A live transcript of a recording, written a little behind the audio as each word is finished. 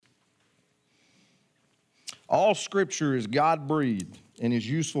All Scripture is God-breathed and is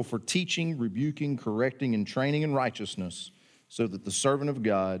useful for teaching, rebuking, correcting, and training in righteousness, so that the servant of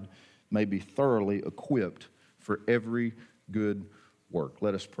God may be thoroughly equipped for every good work.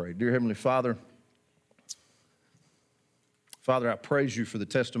 Let us pray. Dear Heavenly Father, I praise you for the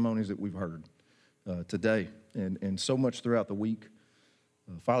testimonies that we've heard today and so much throughout the week.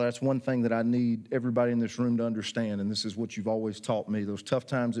 Father, that's one thing that I need everybody in this room to understand, and this is what you've always taught me. Those tough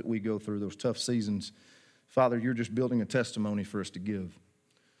times that we go through, those tough seasons, Father, you're just building a testimony for us to give.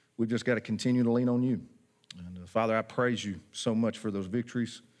 We've just got to continue to lean on you. And Father, I praise you so much for those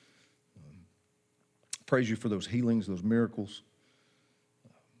victories. Praise you for those healings, those miracles.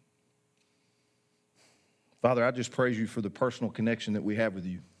 Father, I just praise you for the personal connection that we have with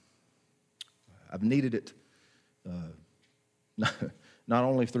you. I've needed it, not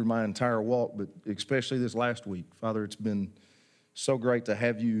only through my entire walk, but especially this last week. Father, it's been so great to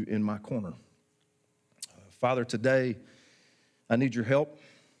have you in my corner. Father, today I need your help.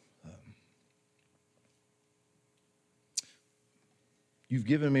 You've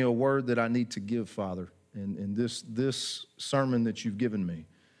given me a word that I need to give, Father, and this sermon that you've given me.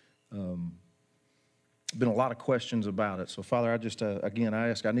 Been a lot of questions about it. So, Father, I just, again, I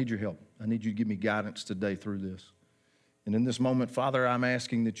ask, I need your help. I need you to give me guidance today through this. And in this moment, Father, I'm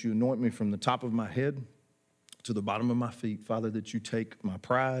asking that you anoint me from the top of my head to the bottom of my feet. Father, that you take my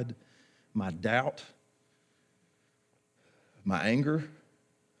pride, my doubt, my anger,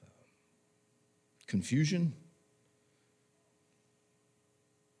 confusion.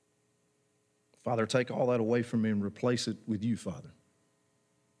 Father, take all that away from me and replace it with you, Father,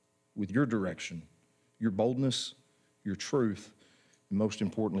 with your direction, your boldness, your truth, and most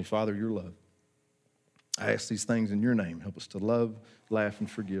importantly, Father, your love. I ask these things in your name. Help us to love, laugh,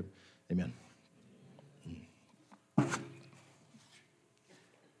 and forgive. Amen. All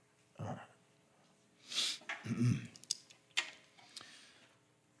right.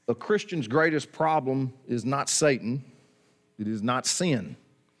 A Christian's greatest problem is not Satan. It is not sin.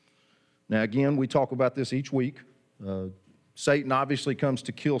 Now, again, we talk about this each week. Satan obviously comes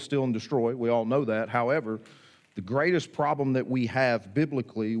to kill, steal, and destroy. We all know that. However, the greatest problem that we have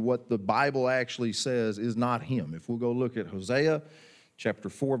biblically, what the Bible actually says, is not him. If we'll go look at Hosea chapter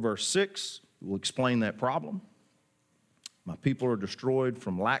 4, verse 6, we'll explain that problem. My people are destroyed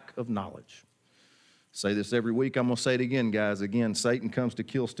from lack of knowledge. Say this every week. I'm going to say it again, guys. Again, Satan comes to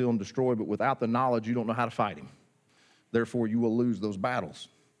kill, steal, and destroy, but without the knowledge, you don't know how to fight him. Therefore, you will lose those battles.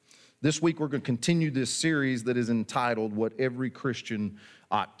 This week, we're going to continue this series that is entitled, What Every Christian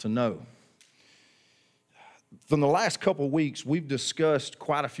Ought to Know. From the last couple of weeks, we've discussed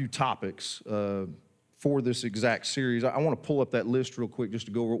quite a few topics for this exact series. I want to pull up that list real quick just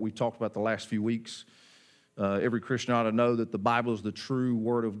to go over what we talked about the last few weeks. Every Christian ought to know that the Bible is the true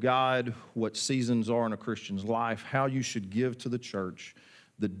Word of God, what seasons are in a Christian's life, how you should give to the church,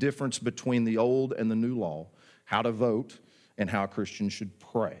 the difference between the old and the new law, how to vote, and how a Christian should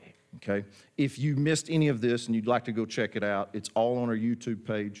pray. Okay, if you missed any of this and you'd like to go check it out, it's all on our YouTube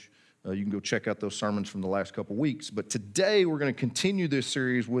page. You can go check out those sermons from the last couple weeks. But today we're going to continue this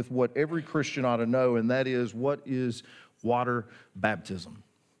series with what every Christian ought to know, and that is, what is water baptism?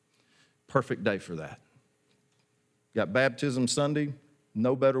 Perfect day for that. Got Baptism Sunday,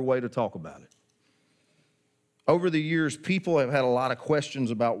 no better way to talk about it. Over the years, people have had a lot of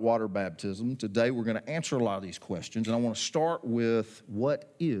questions about water baptism. Today, we're going to answer a lot of these questions, and I want to start with,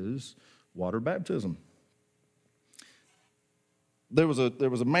 what is water baptism? There was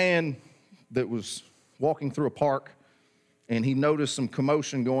a man that was walking through a park, and he noticed some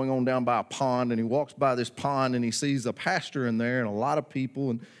commotion going on down by a pond, and he walks by this pond, and he sees a pastor in there and a lot of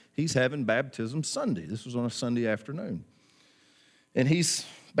people, and he's having Baptism Sunday. This was on a Sunday afternoon. And he's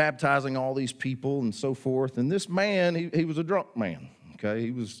baptizing all these people and so forth. And this man, he was a drunk man, okay?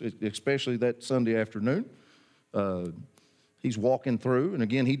 He was, especially that Sunday afternoon. He's walking through, and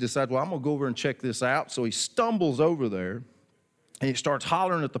again, he decides, well, I'm going to go over and check this out. So he stumbles over there, and he starts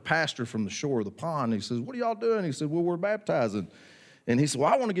hollering at the pastor from the shore of the pond. He says, what are y'all doing? He said, well, we're baptizing. And he said,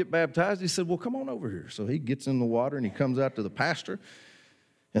 well, I want to get baptized. He said, well, come on over here. So he gets in the water, and he comes out to the pastor,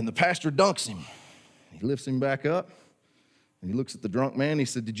 and the pastor dunks him. He lifts him back up. And he looks at the drunk man. He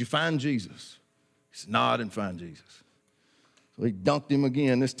said, did you find Jesus? He said, no, I didn't find Jesus. So he dunked him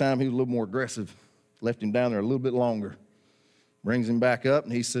again. This time he was a little more aggressive. Left him down there a little bit longer. Brings him back up,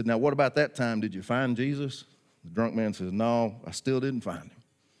 and he said, now what about that time? Did you find Jesus? The drunk man says, no, I still didn't find him.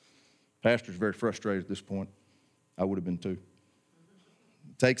 Pastor's very frustrated at this point. I would have been too.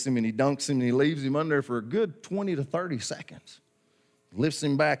 He takes him and he dunks him and he leaves him under there for a good 20 to 30 seconds. Lifts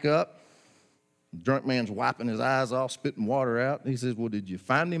him back up. The drunk man's wiping his eyes off, spitting water out. He says, well, did you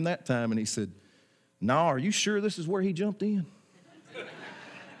find him that time? And he said, No, are you sure this is where he jumped in?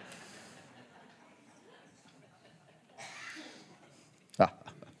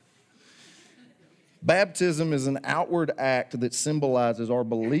 Baptism is an outward act that symbolizes our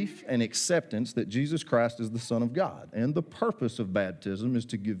belief and acceptance that Jesus Christ is the Son of God. And the purpose of baptism is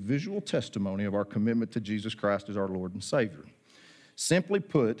to give visual testimony of our commitment to Jesus Christ as our Lord and Savior. Simply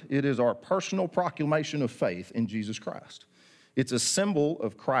put, it is our personal proclamation of faith in Jesus Christ. It's a symbol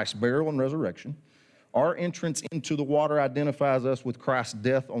of Christ's burial and resurrection. Our entrance into the water identifies us with Christ's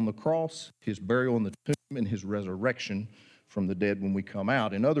death on the cross, his burial in the tomb, and his resurrection from the dead when we come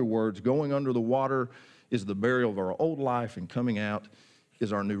out. In other words, going under the water is the burial of our old life, and coming out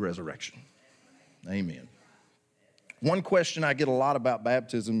is our new resurrection. Amen. One question I get a lot about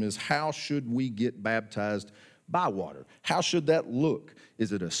baptism is, how should we get baptized by water? How should that look?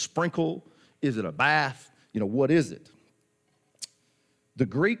 Is it a sprinkle? Is it a bath? What is it? The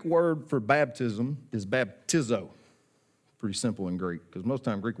Greek word for baptism is baptizo. Pretty simple in Greek, because most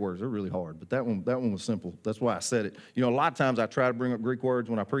time Greek words are really hard, but that one was simple. That's why I said it. A lot of times I try to bring up Greek words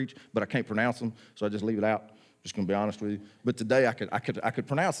when I preach, but I can't pronounce them, so I just leave it out. Just gonna be honest with you. But today I could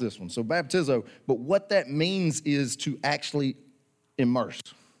pronounce this one. So baptizo. But what that means is to actually immerse.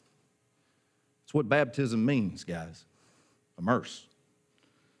 That's what baptism means, guys. Immerse.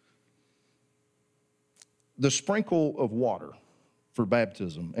 The sprinkle of water for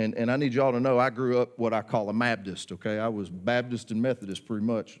baptism. And I need y'all to know, I grew up what I call a Mabdist, okay? I was Baptist and Methodist pretty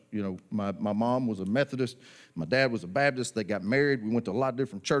much. My mom was a Methodist. My dad was a Baptist. They got married. We went to a lot of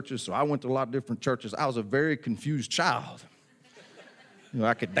different churches, so I went to a lot of different churches. I was a very confused child.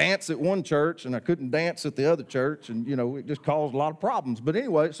 I could dance at one church, and I couldn't dance at the other church, and, it just caused a lot of problems. But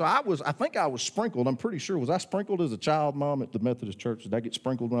anyway, so I think I was sprinkled. I'm pretty sure. Was I sprinkled as a child, Mom, at the Methodist church? Did I get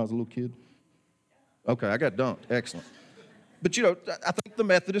sprinkled when I was a little kid? Okay, I got dunked. Excellent. But, I think the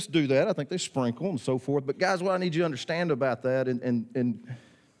Methodists do that. I think they sprinkle and so forth. But, guys, what I need you to understand about that, and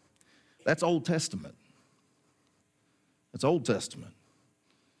that's Old Testament. That's Old Testament.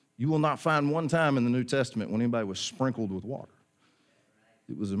 You will not find one time in the New Testament when anybody was sprinkled with water.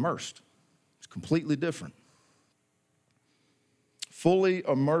 It was immersed. It's completely different. Fully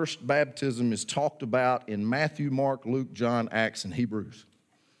immersed baptism is talked about in Matthew, Mark, Luke, John, Acts, and Hebrews.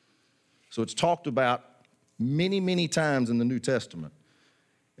 So it's talked about many, many times in the New Testament,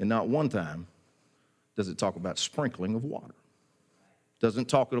 and not one time does it talk about sprinkling of water. Doesn't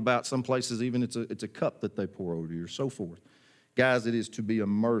talk about some places even it's a cup that they pour over you or so forth. Guys, it is to be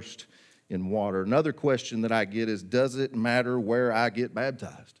immersed in water. Another question that I get is, does it matter where I get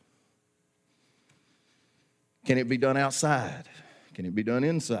baptized? Can it be done outside? Can it be done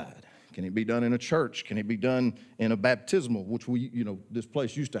inside? Can it be done in a church? Can it be done in a baptismal, which this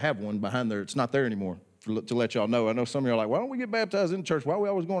place used to have one behind there. It's not there anymore. To let y'all know. I know some of y'all are like, why don't we get baptized in church? Why are we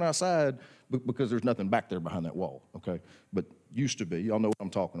always going outside? Because there's nothing back there behind that wall, okay? But used to be. Y'all know what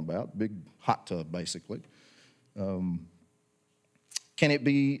I'm talking about. Big hot tub, basically. Can it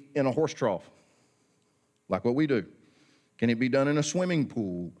be in a horse trough, like what we do? Can it be done in a swimming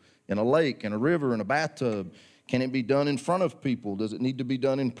pool, in a lake, in a river, in a bathtub? Can it be done in front of people? Does it need to be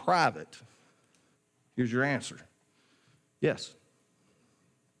done in private? Here's your answer. Yes.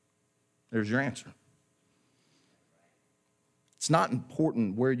 There's your answer. It's not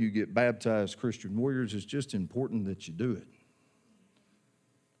important where you get baptized, Christian warriors. It's just important that you do it.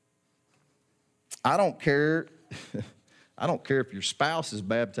 I don't care if your spouse is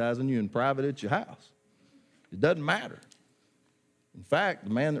baptizing you in private at your house. It doesn't matter. In fact,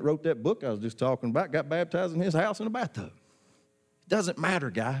 the man that wrote that book I was just talking about got baptized in his house in a bathtub. It doesn't matter,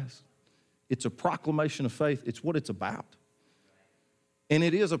 guys. It's a proclamation of faith. It's what it's about. And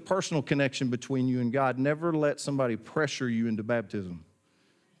it is a personal connection between you and God. Never let somebody pressure you into baptism.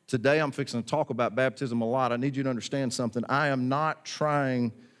 Today, I'm fixing to talk about baptism a lot. I need you to understand something. I am not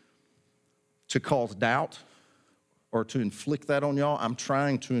trying to cause doubt or to inflict that on y'all. I'm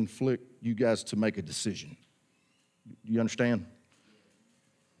trying to inflict you guys to make a decision. You understand?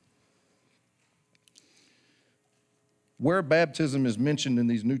 Where baptism is mentioned in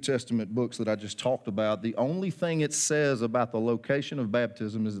these New Testament books that I just talked about, the only thing it says about the location of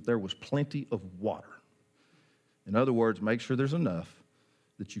baptism is that there was plenty of water. In other words, make sure there's enough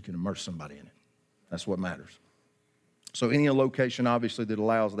that you can immerse somebody in it. That's what matters. So any location, obviously, that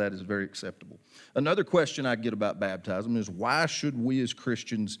allows that is very acceptable. Another question I get about baptism is, why should we as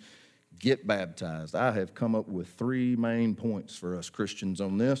Christians get baptized? I have come up with 3 main points for us Christians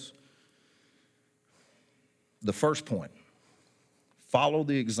on this. The first point, follow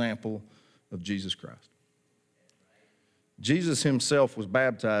the example of Jesus Christ. Jesus himself was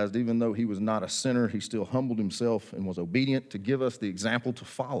baptized. Even though he was not a sinner, he still humbled himself and was obedient to give us the example to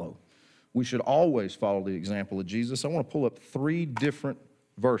follow. we should always follow the example of Jesus. I want to pull up 3 different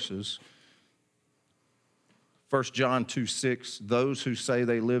verses. 1 John 2:6, those who say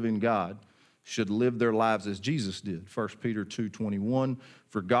they live in God should live their lives as Jesus did. 1 Peter 2:21,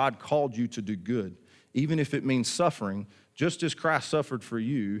 for God called you to do good, even if it means suffering. Just as Christ suffered for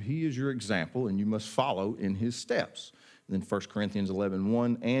you, he is your example, and you must follow in his steps. And then 1 Corinthians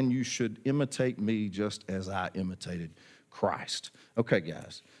 11:1, and you should imitate me just as I imitated Christ. Okay,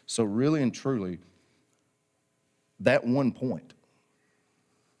 guys, so really and truly, that one point,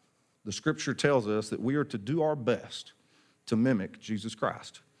 the scripture tells us that we are to do our best to mimic Jesus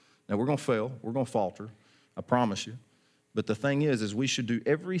Christ. Now, we're going to fail. We're going to falter. I promise you. But the thing is we should do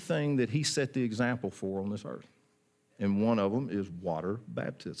everything that he set the example for on this earth. And one of them is water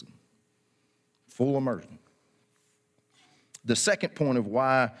baptism, full immersion. The second point of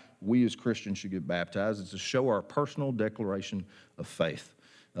why we as Christians should get baptized is to show our personal declaration of faith.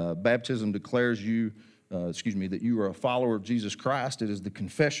 Baptism declares that you are a follower of Jesus Christ. It is the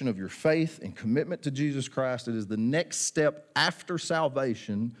confession of your faith and commitment to Jesus Christ. It is the next step after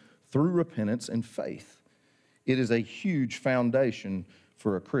salvation through repentance and faith. It is a huge foundation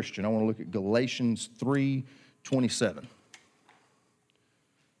for a Christian. I want to look at Galatians 3:27.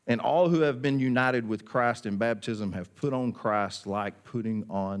 And all who have been united with Christ in baptism have put on Christ like putting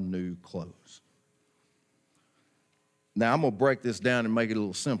on new clothes. Now, I'm going to break this down and make it a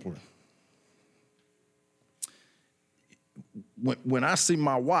little simpler. When I see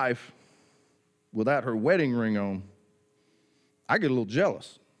my wife without her wedding ring on, I get a little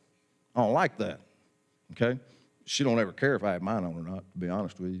jealous. I don't like that, okay? She don't ever care if I have mine on or not, to be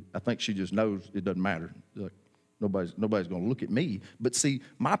honest with you. I think she just knows it doesn't matter. Like, nobody's going to look at me. But see,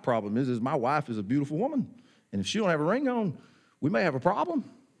 my problem is my wife is a beautiful woman. And if she don't have a ring on, we may have a problem.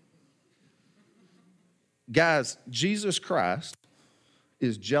 Guys, Jesus Christ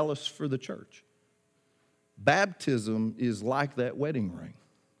is jealous for the church. Baptism is like that wedding ring.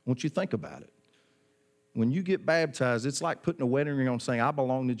 I want you to think about it. When you get baptized, it's like putting a wedding ring on saying, I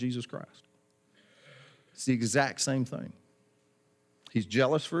belong to Jesus Christ. It's the exact same thing. He's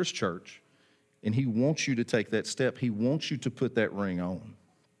jealous for his church, and he wants you to take that step. He wants you to put that ring on.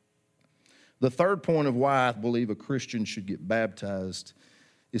 The third point of why I believe a Christian should get baptized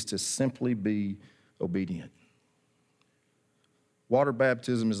is to simply be obedient. Water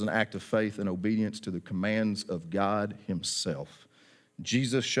baptism is an act of faith and obedience to the commands of God himself.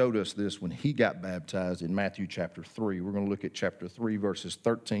 Jesus showed us this when he got baptized in Matthew chapter 3. We're going to look at chapter 3, verses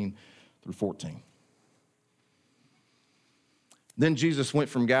 13 through 14. Then Jesus went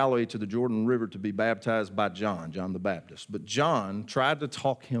from Galilee to the Jordan River to be baptized by John the Baptist. But John tried to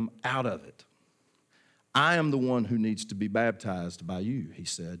talk him out of it. I am the one who needs to be baptized by you, he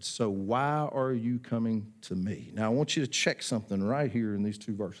said. So why are you coming to me? Now, I want you to check something right here in these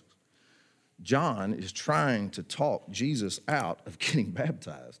 2 verses. John is trying to talk Jesus out of getting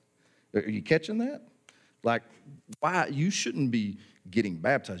baptized. Are you catching that? Like, why? You shouldn't be getting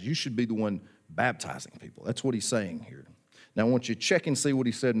baptized. You should be the one baptizing people. That's what he's saying here. Now, I want you to check and see what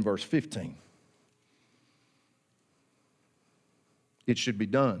he said in verse 15. It should be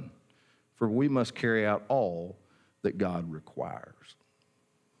done, for we must carry out all that God requires.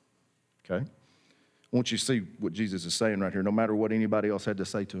 Okay? I want you to see what Jesus is saying right here. No matter what anybody else had to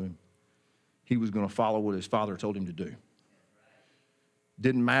say to him, he was going to follow what his Father told him to do.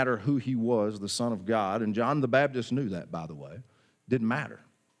 Didn't matter who he was, the Son of God. And John the Baptist knew that, by the way. Didn't matter.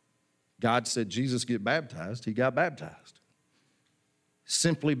 God said, Jesus, get baptized. He got baptized.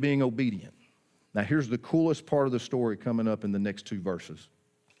 Simply being obedient. Now, here's the coolest part of the story coming up in the next 2 verses.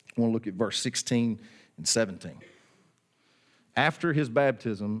 I want to look at verse 16 and 17. After his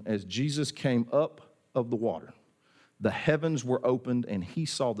baptism, as Jesus came up of the water, the heavens were opened, and he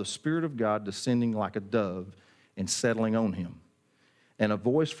saw the Spirit of God descending like a dove and settling on him. And a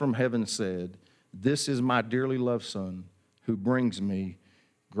voice from heaven said, this is my dearly loved Son, who brings me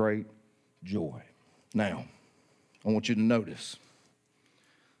great joy. Now, I want you to notice,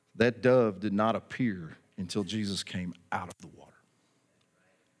 that dove did not appear until Jesus came out of the water.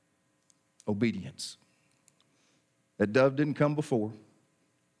 Obedience. That dove didn't come before.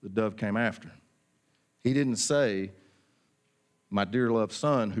 The dove came after. He didn't say, my dear loved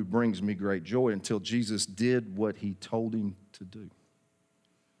Son, who brings me great joy, until Jesus did what he told him to do.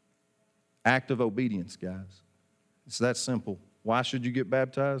 Act of obedience, guys. It's that simple. Why should you get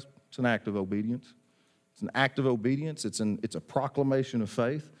baptized? It's an act of obedience. It's an act of obedience. It's a proclamation of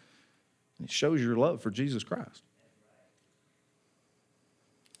faith. And it shows your love for Jesus Christ.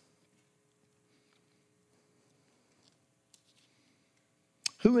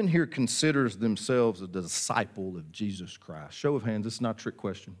 Who in here considers themselves a disciple of Jesus Christ? Show of hands. This is not a trick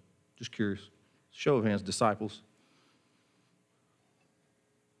question. Just curious. Show of hands, disciples.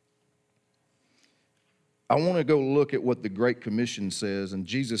 I want to go look at what the Great Commission says, and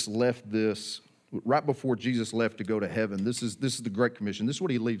Jesus left this right before Jesus left to go to heaven. This is the Great Commission. This is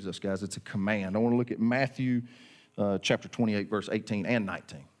what he leaves us, guys. It's a command. I want to look at Matthew chapter 28, verse 18 and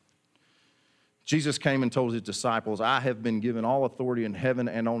 19. Jesus came and told his disciples, I have been given all authority in heaven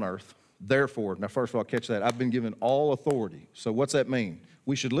and on earth. Therefore, now first of all, catch that. I've been given all authority. So what's that mean?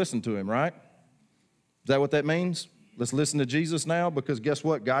 We should listen to him, right? Is that what that means? Let's listen to Jesus now, because guess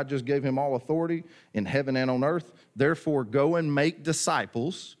what? God just gave him all authority in heaven and on earth. Therefore, go and make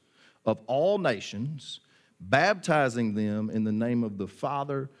disciples of all nations, baptizing them in the name of the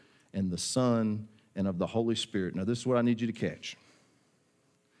Father and the Son and of the Holy Spirit. Now, this is what I need you to catch.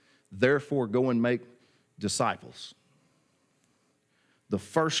 Therefore, go and make disciples. The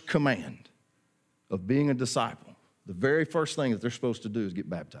first command of being a disciple, the very first thing that they're supposed to do is get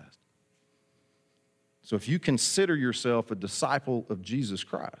baptized. So if you consider yourself a disciple of Jesus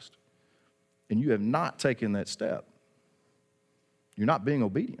Christ and you have not taken that step, you're not being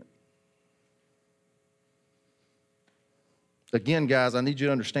obedient. Again, guys, I need you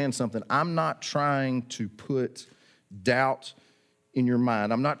to understand something. I'm not trying to put doubt in your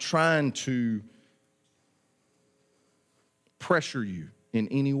mind. I'm not trying to pressure you in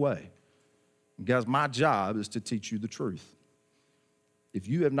any way. Guys, my job is to teach you the truth. If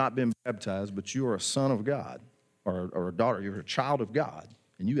you have not been baptized, but you are a son of God or a daughter, you're a child of God,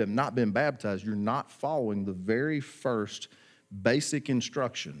 and you have not been baptized, you're not following the very first basic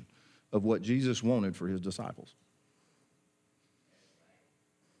instruction of what Jesus wanted for his disciples.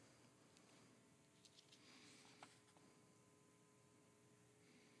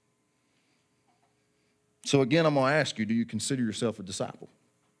 So again, I'm going to ask you, do you consider yourself a disciple?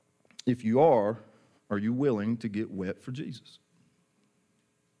 If you are you willing to get wet for Jesus?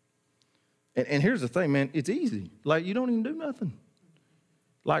 And here's the thing, man, it's easy. Like, you don't even do nothing.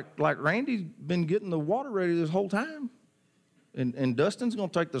 Like Randy's been getting the water ready this whole time. And Dustin's going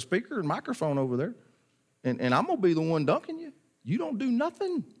to take the speaker and microphone over there. And I'm going to be the one dunking you. You don't do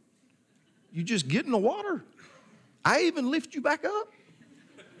nothing. You just get in the water. I even lift you back up.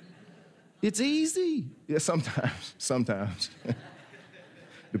 It's easy. Yeah, sometimes.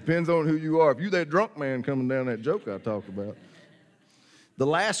 Depends on who you are. If you're that drunk man coming down that joke I talked about. The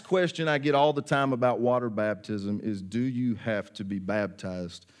last question I get all the time about water baptism is, do you have to be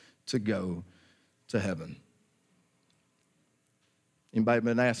baptized to go to heaven? Anybody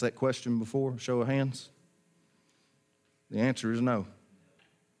been asked that question before? Show of hands. The answer is no.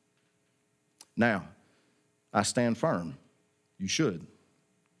 Now, I stand firm. You should.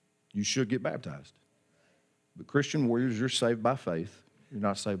 You should get baptized. But Christian warriors, you're saved by faith. You're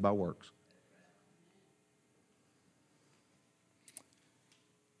not saved by works.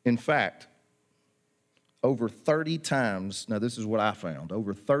 In fact, over 30 times, now this is what I found,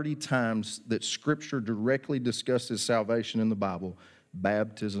 over 30 times that Scripture directly discusses salvation in the Bible,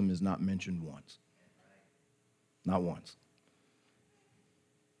 baptism is not mentioned once. Not once.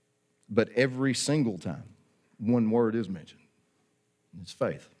 But every single time, one word is mentioned. It's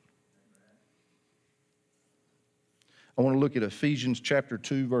faith. I want to look at Ephesians chapter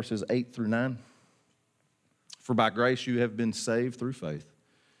 2, verses 8 through 9. For by grace you have been saved through faith.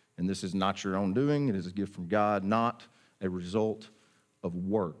 And this is not your own doing. It is a gift from God, not a result of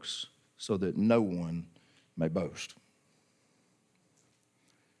works, so that no one may boast.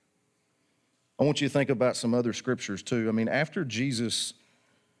 I want you to think about some other scriptures too. I mean, after Jesus,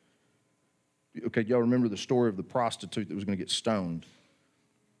 okay, y'all remember the story of the prostitute that was going to get stoned.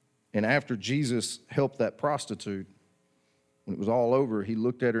 And after Jesus helped that prostitute, when it was all over, he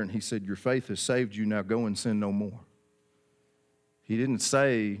looked at her and he said, your faith has saved you, now go and sin no more. He didn't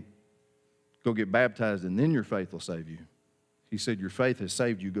say, go get baptized and then your faith will save you. He said, your faith has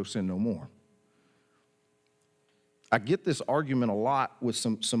saved you, go sin no more. I get this argument a lot with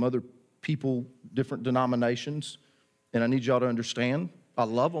some other people, different denominations, and I need y'all to understand, I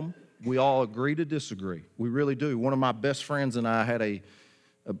love them. We all agree to disagree. We really do. One of my best friends and I had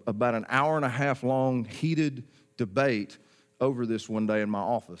about an hour and a half long heated debate over this one day in my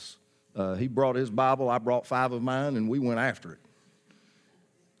office. He brought his Bible, I brought 5 of mine, and we went after it.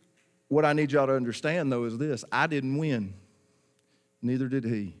 What I need y'all to understand, though, is this. I didn't win. Neither did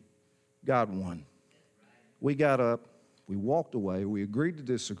he. God won. We got up, we walked away, we agreed to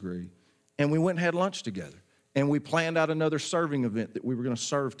disagree, and we went and had lunch together. And we planned out another serving event that we were going to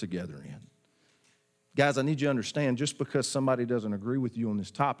serve together in. Guys, I need you to understand, just because somebody doesn't agree with you on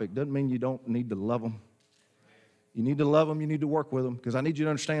this topic doesn't mean you don't need to love them. You need to love them, you need to work with them, because I need you to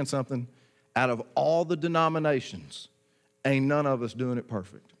understand something. Out of all the denominations, ain't none of us doing it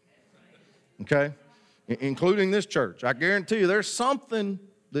perfect. okay? Including this church. I guarantee you there's something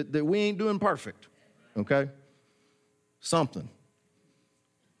that we ain't doing perfect, okay? Something.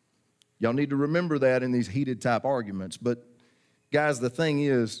 Y'all need to remember that in these heated type arguments. But guys, the thing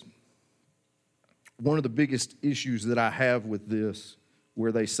is, one of the biggest issues that I have with this,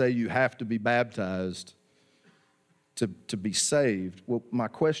 where they say you have to be baptized to be saved, well, my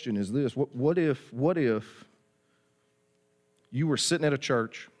question is this: what if you were sitting at a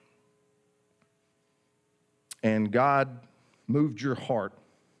church and God moved your heart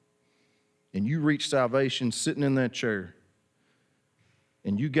and you reached salvation sitting in that chair,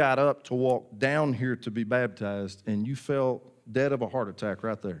 and you got up to walk down here to be baptized, and you fell dead of a heart attack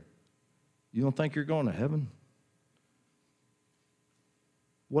right there? You don't think you're going to heaven?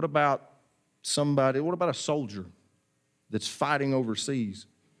 What about a soldier that's fighting overseas?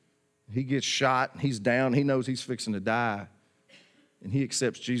 He gets shot, he's down, he knows he's fixing to die, and he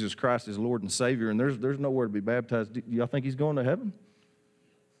accepts Jesus Christ as Lord and Savior, and there's nowhere to be baptized. Do y'all think he's going to heaven?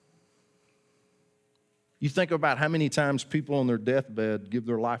 You think about how many times people on their deathbed give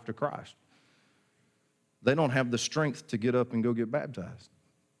their life to Christ. They don't have the strength to get up and go get baptized.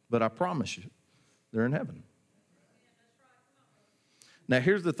 But I promise you, they're in heaven. Now,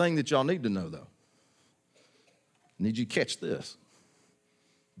 here's the thing that y'all need to know, though. I need you to catch this.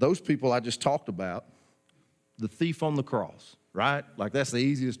 Those people I just talked about, the thief on the cross, right? Like, that's the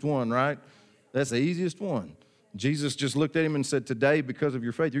easiest one, right? That's the easiest one. Jesus just looked at him and said, today, because of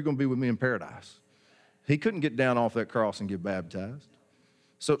your faith, you're going to be with me in paradise. He couldn't get down off that cross and get baptized.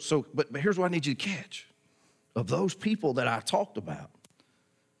 But here's what I need you to catch. Of those people that I talked about,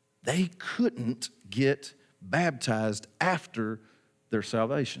 they couldn't get baptized after their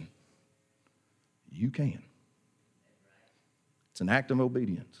salvation. You can. It's an act of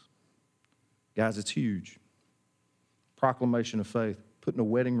obedience. Guys, it's huge. Proclamation of faith, putting a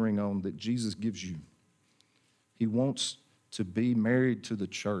wedding ring on that Jesus gives you. He wants to be married to the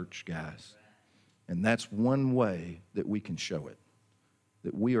church, guys. And that's one way that we can show it,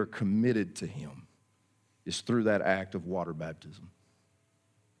 that we are committed to him, is through that act of water baptism.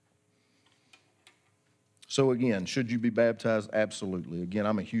 So again, should you be baptized? Absolutely. Again,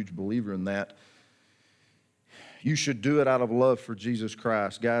 I'm a huge believer in that. You should do it out of love for Jesus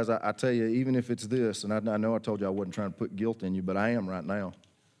Christ. Guys, I tell you, even if it's this, and I know I told you I wasn't trying to put guilt in you, but I am right now.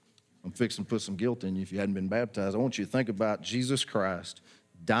 I'm fixing to put some guilt in you if you hadn't been baptized. I want you to think about Jesus Christ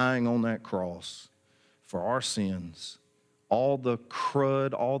dying on that cross for our sins, all the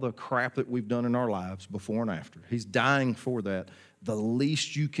crud, all the crap that we've done in our lives before and after. He's dying for that. The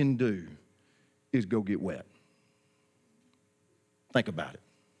least you can do is go get wet. Think about it.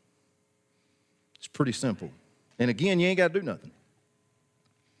 It's pretty simple. And again, you ain't got to do nothing.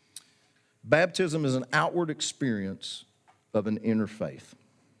 Baptism is an outward experience of an inner faith.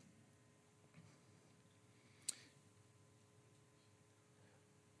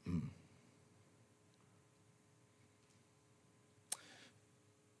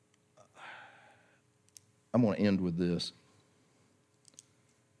 I'm going to end with this.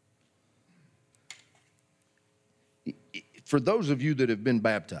 For those of you that have been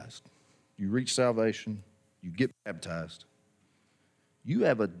baptized, you reach salvation, you get baptized, you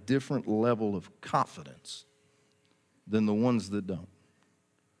have a different level of confidence than the ones that don't.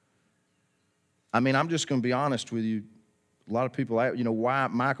 I mean, I'm just going to be honest with you. A lot of people, why,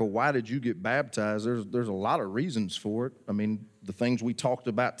 Michael, why did you get baptized? There's a lot of reasons for it. I mean, the things we talked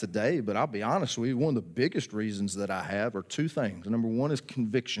about today, but I'll be honest with you, one of the biggest reasons that I have are two things. Number one is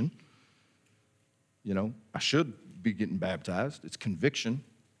conviction. I should be getting baptized. It's conviction.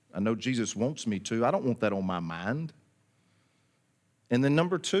 I know Jesus wants me to. I don't want that on my mind. And then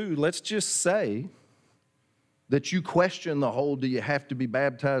number two, let's just say that you question the whole do you have to be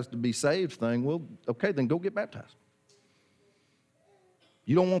baptized to be saved thing. Well, okay, then go get baptized.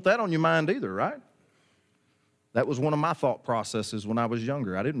 You don't want that on your mind either, right? That was one of my thought processes when I was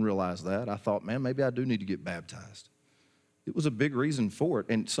younger. I didn't realize that. I thought, man, maybe I do need to get baptized. It was a big reason for it.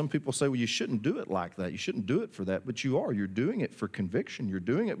 And some people say, well, you shouldn't do it like that. You shouldn't do it for that. But you are. You're doing it for conviction. You're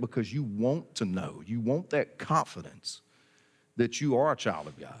doing it because you want to know. You want that confidence that you are a child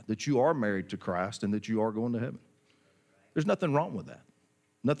of God, that you are married to Christ, and that you are going to heaven. There's nothing wrong with that.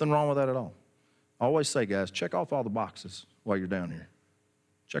 Nothing wrong with that at all. I always say, guys, check off all the boxes while you're down here.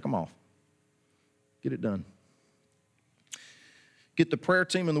 Check them off. Get it done. Get the prayer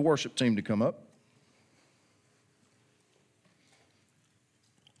team and the worship team to come up.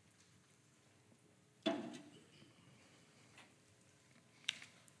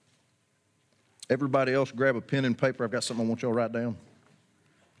 Everybody else grab a pen and paper. I've got something I want y'all to write down.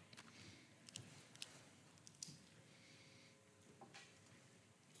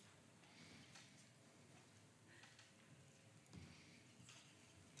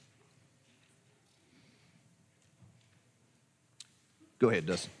 Go ahead,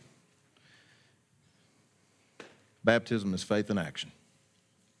 Dustin. Baptism is faith in action.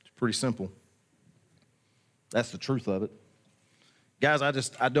 It's pretty simple. That's the truth of it. Guys,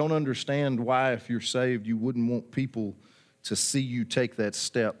 I don't understand why, if you're saved, you wouldn't want people to see you take that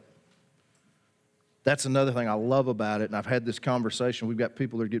step. That's another thing I love about it, and I've had this conversation. We've got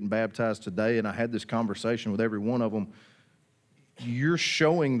people that are getting baptized today, and I had this conversation with every one of them. You're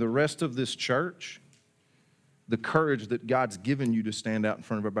showing the rest of this church the courage that God's given you to stand out in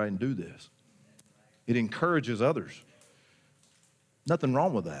front of everybody and do this. It encourages others. Nothing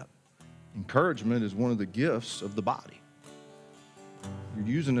wrong with that. Encouragement is one of the gifts of the body. You're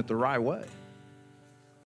using it the right way.